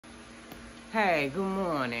Hey, good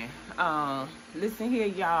morning. Listen here,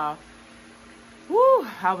 y'all. Woo,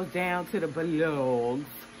 I was down to the blogs,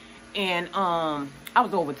 and I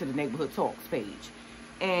was over to the neighborhood talks page,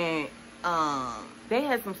 and they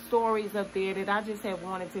had some stories up there that I just had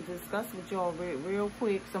wanted to discuss with y'all real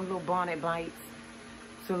quick. Some little bonnet bites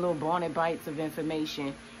of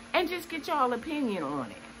information, and just get y'all opinion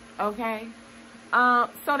on it. Okay.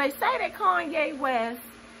 So they say that Kanye West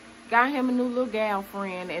got him a new little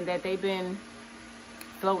girlfriend and that they've been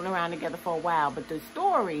floating around together for a while. But the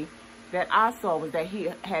story that I saw was that he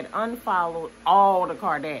had unfollowed all the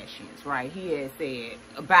Kardashians, right? He had said,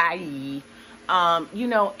 bye.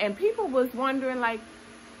 And people was wondering, like,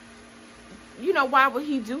 why would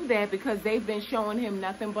he do that? Because they've been showing him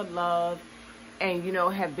nothing but love and,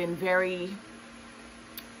 have been very,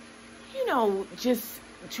 just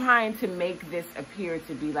trying to make this appear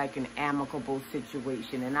to be like an amicable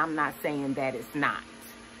situation. And I'm not saying that it's not.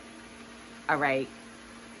 All right.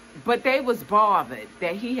 But they was bothered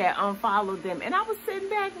that he had unfollowed them. And I was sitting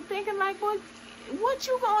back and thinking, like, well, what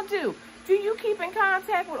you gonna do? Do you keep in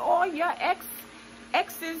contact with all your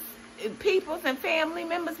exes, peoples, and family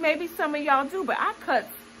members? Maybe some of y'all do, but I cut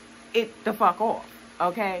it the fuck off.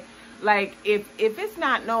 Okay. Like, if it's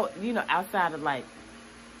not outside of like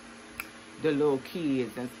the little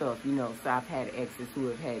kids and stuff, so I've had exes who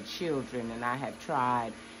have had children, and I have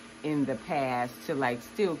tried in the past to like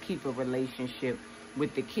still keep a relationship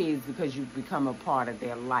with the kids because you become a part of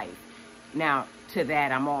their life. Now, to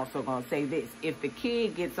that, I'm also going to say this. If the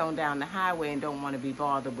kid gets on down the highway and don't want to be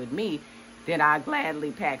bothered with me, then I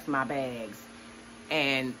gladly packs my bags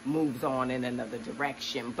and moves on in another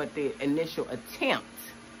direction. But the initial attempt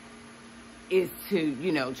is to,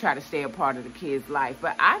 try to stay a part of the kid's life.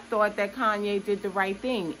 But I thought that Kanye did the right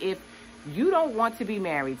thing. If you don't want to be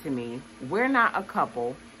married to me, we're not a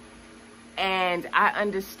couple. And I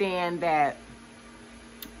understand that,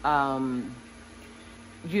 all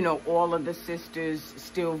of the sisters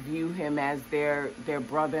still view him as their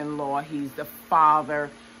brother-in-law. He's the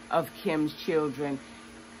father of Kim's children.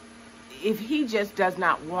 If he just does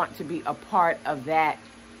not want to be a part of that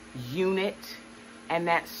unit and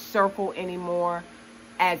that circle anymore,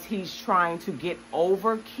 as he's trying to get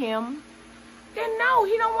over Kim, then no,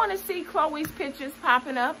 he don't want to see Chloe's pictures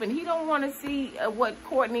popping up, and he don't want to see what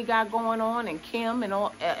Courtney got going on, and Kim and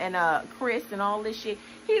all, and Chris and all this shit.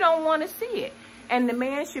 He don't want to see it, and the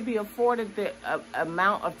man should be afforded the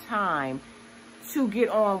amount of time to get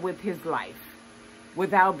on with his life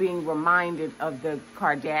without being reminded of the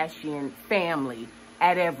Kardashian family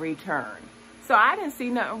at every turn. So I didn't see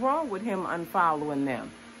nothing wrong with him unfollowing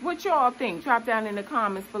them. What y'all think? Drop down in the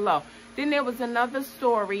comments below. Then there was another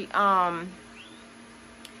story. I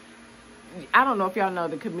don't know if y'all know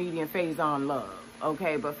the comedian Faizon Love,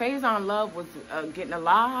 okay? But Faizon Love was getting a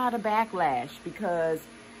lot of backlash because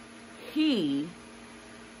he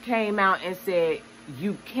came out and said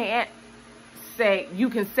you can say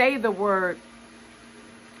the word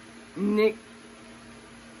Nick,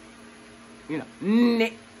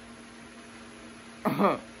 Nick,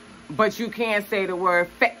 but you can't say the word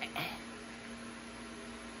fat.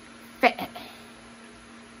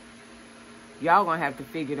 Y'all gonna have to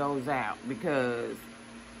figure those out because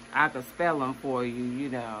I could spell them for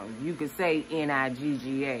you. You could say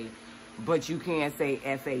Nigga, but you can't say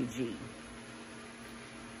FAG.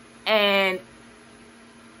 And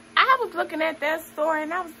I was looking at that story,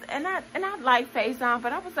 and I like Faizon,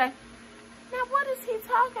 but I was like, now what is he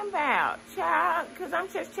talking about, child? Because I'm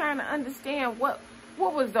just trying to understand what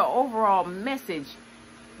was the overall message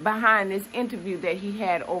behind this interview that he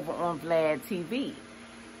had over on Vlad TV.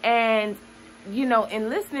 And in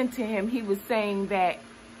listening to him, he was saying that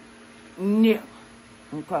nigga,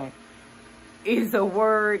 okay, is a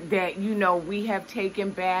word that, we have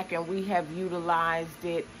taken back and we have utilized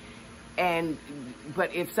it.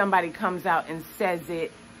 But if somebody comes out and says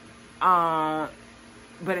it, but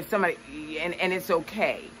if somebody, and it's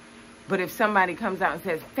okay. But if somebody comes out and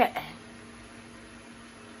says fat,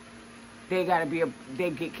 they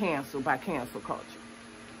get canceled by cancel culture.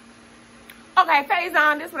 Okay,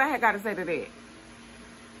 Faizon, this is what I got to say to that.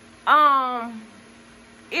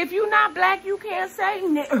 If you're not black, you can't say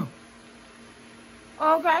nigga.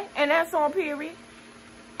 Okay, and that's on period.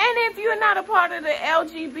 And if you're not a part of the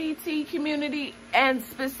LGBT community, and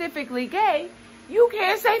specifically gay, you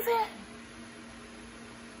can't say fat.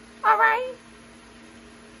 All right?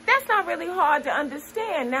 That's not really hard to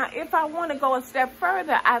understand. Now, if I want to go a step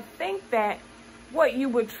further, I think that what you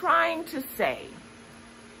were trying to say,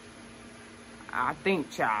 I think,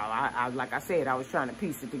 child, I like I said, I was trying to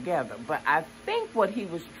piece it together. But I think what he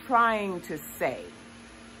was trying to say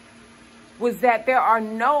was that there are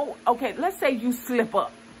no, okay, let's say you slip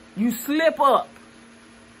up. You slip up.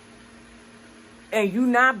 And you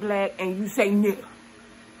not black and you say nigga.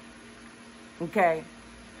 Okay?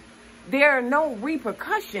 There are no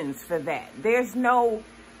repercussions for that. There's no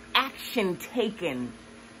action taken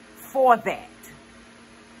for that.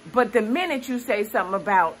 But the minute you say something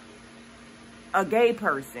about a gay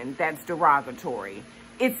person that's derogatory,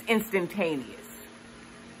 it's instantaneous.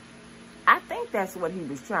 I think that's what he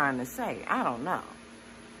was trying to say. I don't know.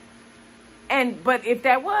 But if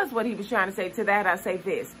that was what he was trying to say, to that I say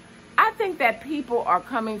this. I think that people are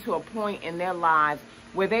coming to a point in their lives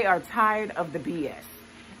where they are tired of the BS.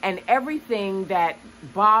 And everything that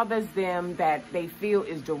bothers them, that they feel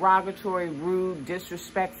is derogatory, rude,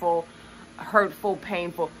 disrespectful, hurtful,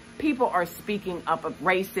 painful, people are speaking up of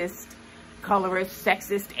racist, colorist,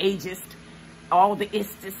 sexist, ageist, all the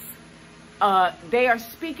istis. They are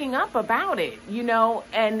speaking up about it, you know,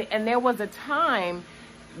 and there was a time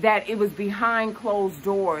that it was behind closed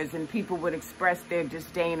doors and people would express their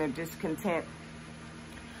disdain or discontent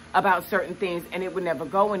about certain things and it would never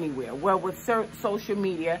go anywhere. Well, with social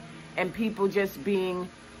media and people just being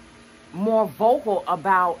more vocal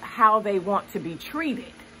about how they want to be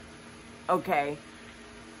treated, okay,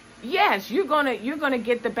 yes, you're gonna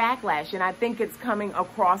get the backlash, and I think it's coming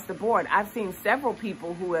across the board. I've seen several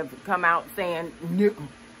people who have come out saying,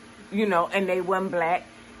 you know, and they weren't black,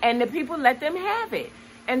 and the people let them have it.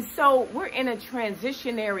 And so we're in a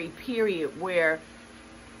transitionary period where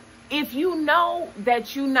if you know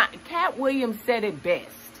that you're not, Cat Williams said it best.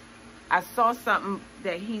 I saw something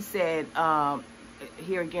that he said,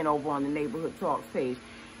 here again over on the Neighborhood Talks page.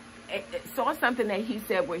 Saw something that he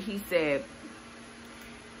said where he said,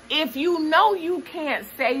 if you know you can't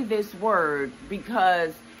say this word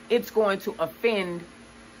because it's going to offend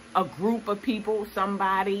a group of people,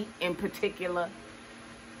 somebody in particular,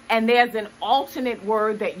 and there's an alternate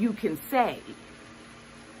word that you can say,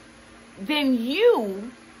 then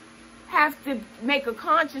you have to make a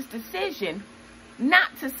conscious decision not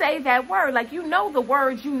to say that word. Like, you know the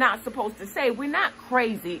words you're not supposed to say. We're not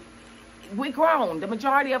crazy. We're grown. The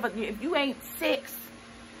majority of us, if you ain't 6,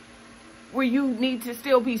 where you need to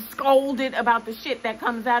still be scolded about the shit that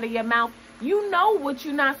comes out of your mouth, you know what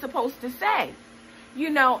you're not supposed to say. You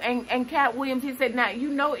know, and Cat Williams, he said, now, you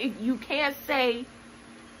know, if you can't say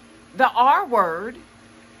the R word,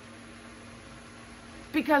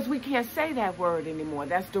 because we can't say that word anymore.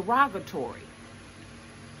 That's derogatory.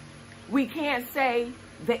 We can't say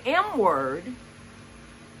the M word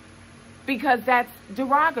because that's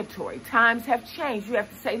derogatory. Times have changed. You have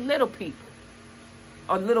to say little people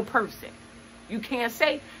or little person. You can't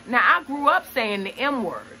say, now I grew up saying the M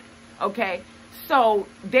word, okay? So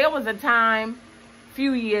there was a time a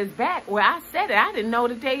few years back where I said it. I didn't know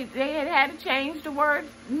that they had to change the word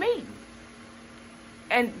me.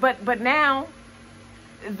 But now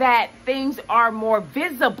that things are more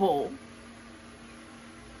visible,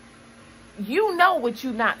 you know what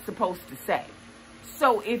you're not supposed to say.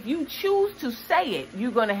 So if you choose to say it,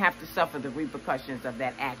 you're going to have to suffer the repercussions of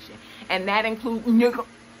that action. And that includes nigga,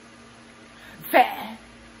 fat,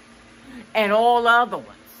 and all other ones.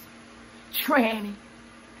 Tranny.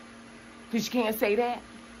 Because you can't say that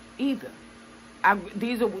either.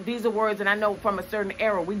 These are words, and I know from a certain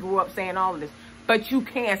era, we grew up saying all of this. But you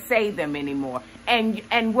can't say them anymore.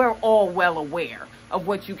 And we're all well aware of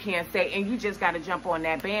what you can't say. And you just got to jump on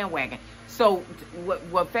that bandwagon. So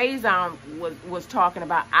what Faizon was talking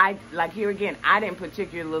about, here again, I didn't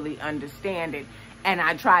particularly understand it. And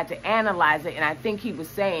I tried to analyze it. And I think he was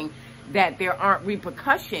saying that there aren't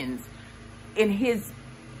repercussions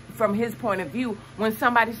from his point of view when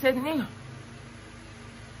somebody says nigga.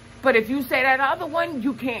 But if you say that other one,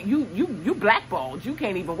 you can't, you blackballed. You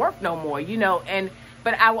can't even work no more, you know.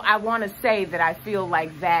 But I want to say that I feel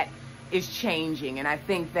like that is changing. And I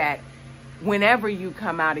think that whenever you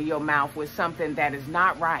come out of your mouth with something that is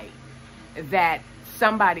not right, that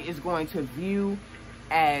somebody is going to view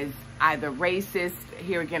as either racist,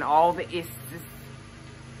 here again, all the isms,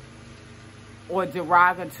 or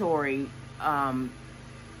derogatory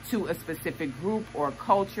to a specific group or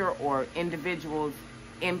culture or individuals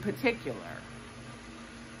in particular,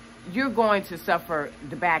 you're going to suffer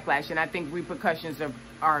the backlash. And I think repercussions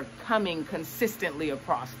are coming consistently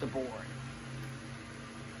across the board.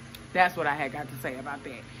 That's what I had got to say about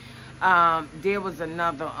that. There was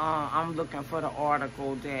another, I'm looking for the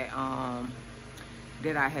article that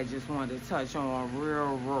I had just wanted to touch on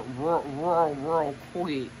real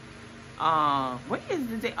quick. What is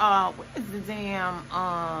the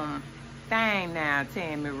damn thing now,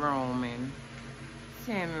 Tammy Roman?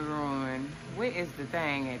 Tammy Roman, where is the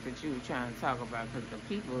thing that you were trying to talk about? Because the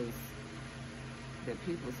people is that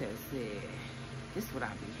people have said, this is what I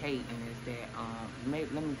be hating, is that,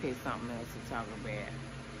 let me pick something else to talk about.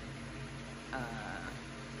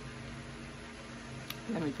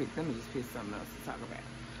 Let me just pick something else to talk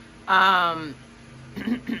about.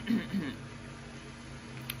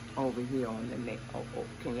 Over here on the neck. Oh,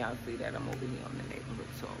 can y'all see that? I'm over here on the neighborhood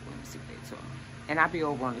talk. Let me see what they talk. And I be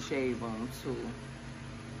over on the shade room too.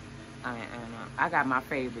 I got my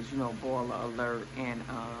favorites, you know, Boiler Alert, and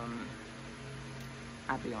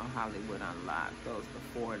I be on Hollywood Unlocked. Those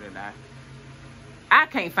before that I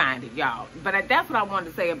can't find it, y'all. But that's what I wanted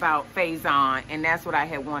to say about Faizon, and that's what I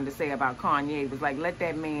had wanted to say about Kanye. It was like, let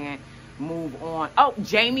that man move on. Oh,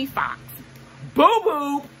 Jamie Foxx.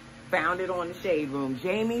 Boo-boo. Found it on the shade room.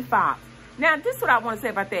 Jamie Foxx. Now, this is what I want to say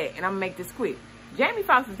about that, and I'm going to make this quick. Jamie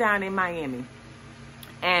Foxx was down in Miami,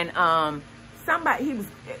 and somebody, he was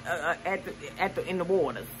in the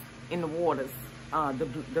waters,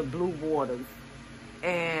 the blue waters,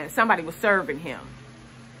 and somebody was serving him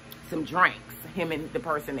some drinks, him and the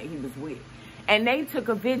person that he was with, and they took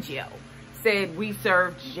a video, said, we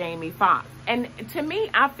served Jamie Foxx. And to me,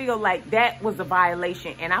 I feel like that was a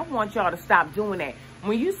violation, and I want y'all to stop doing that.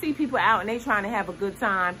 When you see people out and they trying to have a good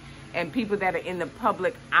time, and people that are in the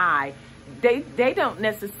public eye, they don't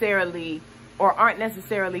necessarily, or aren't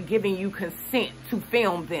necessarily giving you consent to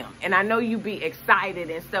film them. And I know you be excited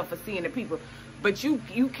and stuff for seeing the people, but you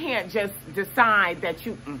can't just decide that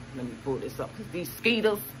you, let me pull this up, because these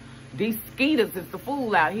skeeters is the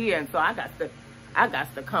fool out here, and so I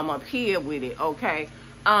got to come up here with it, okay?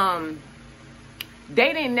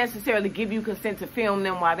 They didn't necessarily give you consent to film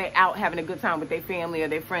them while they're out having a good time with their family or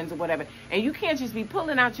their friends or whatever. And you can't just be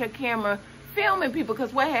pulling out your camera filming people,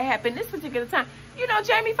 because what had happened this particular time, you know,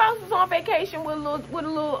 Jamie Foxx was on vacation with a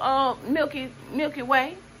little Milky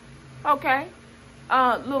Way, okay?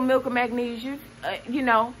 Little milk of magnesia, you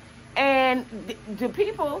know, and the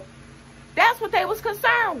people, that's what they was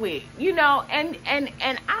concerned with, you know, and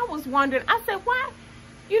I was wondering, I said, why?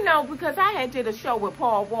 You know, because I had did a show with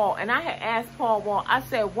Paul Wall, and I had asked Paul Wall, I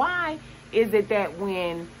said, why is it that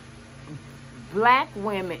when black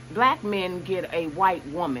men get a white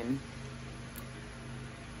woman,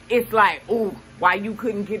 it's like, oh, why you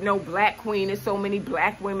couldn't get no black queen? There's so many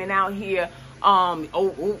black women out here.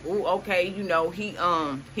 Okay, you know, he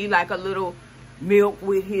like a little milk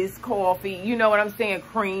with his coffee, you know what I'm saying,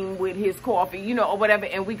 cream with his coffee, you know, or whatever,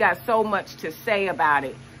 and we got so much to say about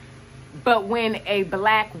it. But when a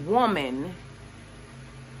black woman,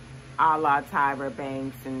 a la Tyra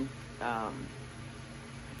Banks and,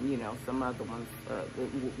 you know, some other ones,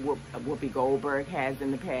 Whoopi Goldberg has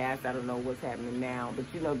in the past, I don't know what's happening now, but,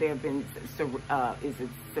 you know, there have been, is it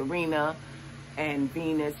Serena and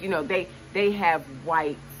Venus, you know, they have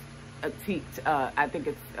white, I think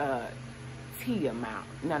it's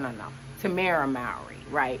Tamara Mowry,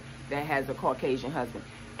 right, that has a Caucasian husband.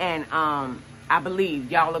 And, I believe,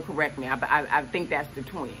 y'all will correct me, I think that's the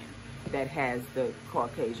twin that has the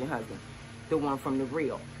Caucasian husband, the one from The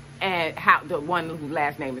Real. And the one whose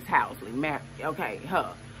last name is Housley, okay,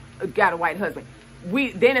 her, got a white husband.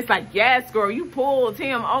 Then it's like, yes, girl, you pulled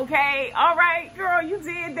him, okay, all right, girl, you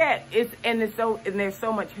did that. And there's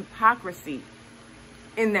so much hypocrisy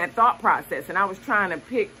in that thought process. And I was trying to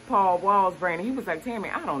pick Paul Wall's brain, and he was like, Tammy,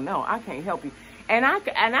 I don't know, I can't help you. And I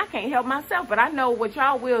can't help myself, but I know what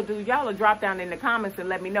y'all will do. Y'all will drop down in the comments and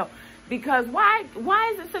let me know. Because why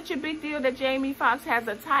is it such a big deal that Jamie Foxx has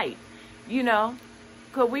a type? You know?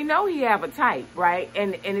 Because we know he have a type, right?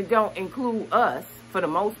 And it don't include us for the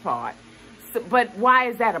most part. So, but why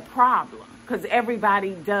is that a problem? Because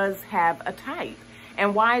everybody does have a type.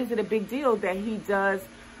 And why is it a big deal that he does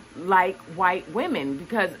like white women?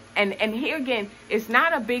 Because, and here again, it's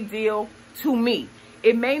not a big deal to me.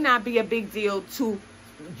 It may not be a big deal to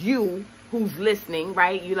you who's listening,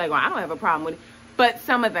 right? You're like, well, I don't have a problem with it. But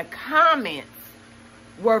some of the comments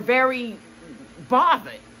were very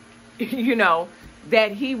bothered, you know,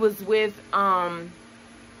 that he was with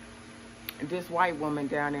this white woman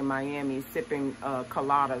down in Miami sipping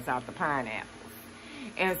coladas out the pineapples.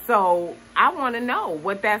 And so I want to know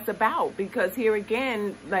what that's about, because here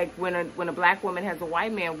again, like when a black woman has a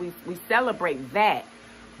white man, we celebrate that.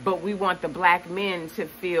 But we want the black men to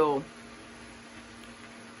feel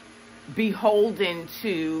beholden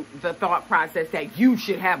to the thought process that you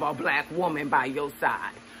should have a black woman by your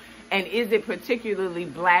side. And is it particularly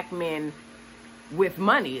black men with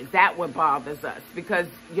money? Is that what bothers us? Because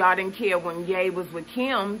y'all didn't care when Ye was with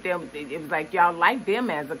Kim. It was like y'all like them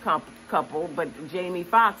as a couple, but Jamie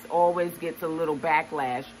Foxx always gets a little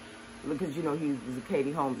backlash. Because, you know, he was a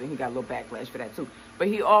Katie Holmes and he got a little backlash for that too. But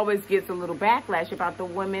he always gets a little backlash about the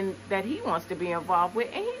women that he wants to be involved with.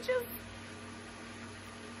 And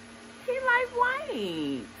 5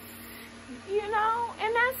 whites, you know,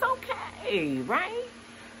 and that's okay, right?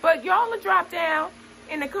 But y'all will drop down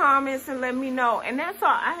in the comments and let me know. And that's all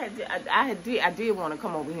I did want to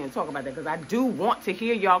come over here and talk about that, because I do want to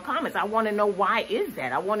hear y'all comments. I want to know, why is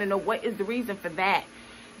that? I want to know, what is the reason for that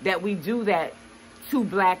we do that to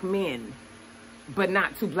black men, but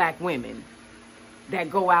not to black women that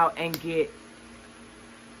go out and get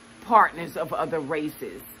partners of other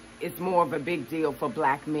races. It's more of a big deal for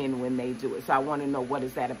black men when they do it. So I want to know, what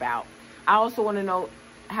is that about? I also want to know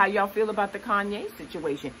how y'all feel about the Kanye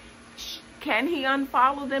situation. Can he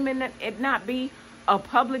unfollow them and it not be a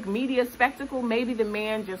public media spectacle? Maybe the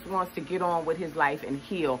man just wants to get on with his life and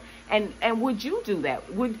heal. And would you do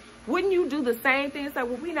that? Wouldn't you do the same thing? It's like,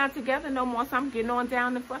 well, we not together no more, so I'm getting on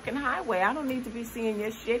down the fucking highway. I don't need to be seeing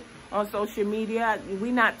your shit on social media.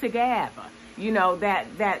 We not together. You know,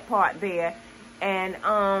 that part there. And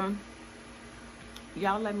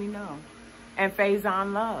y'all let me know. And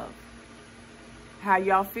Faizon Love, how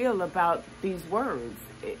y'all feel about these words?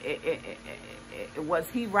 Was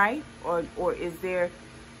he right, or is there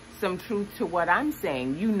some truth to what I'm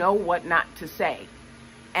saying? You know what not to say,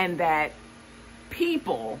 and that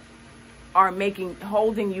people are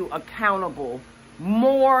holding you accountable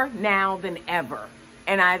more now than ever,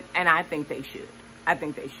 and I think they should. I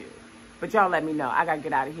think they should. But y'all let me know. I gotta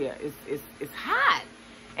get out of here. It's hot,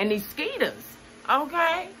 and these skeeters,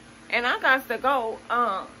 okay? And I got to go.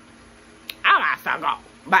 I got to go.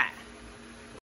 Bye.